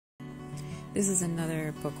This is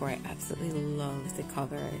another book where I absolutely love the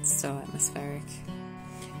cover. It's so atmospheric,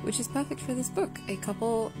 which is perfect for this book. A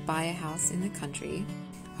couple buy a house in the country,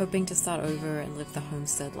 hoping to start over and live the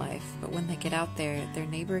homestead life, but when they get out there, their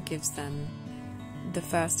neighbor gives them the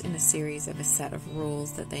first in a series of a set of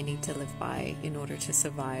rules that they need to live by in order to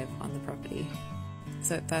survive on the property.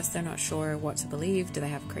 So at first they're not sure what to believe. Do they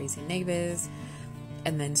have crazy neighbors?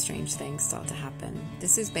 And then strange things start to happen.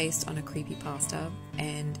 This is based on a creepypasta,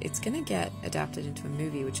 and it's gonna get adapted into a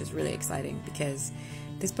movie, which is really exciting because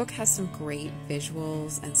this book has some great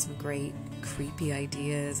visuals and some great creepy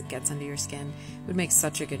ideas. It gets under your skin. It would make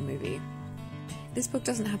such a good movie. This book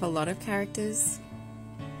doesn't have a lot of characters,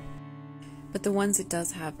 but the ones it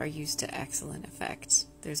does have are used to excellent effect.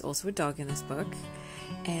 There's also a dog in this book,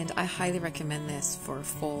 and I highly recommend this for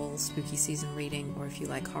fall spooky season reading, or if you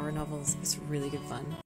like horror novels, it's really good fun.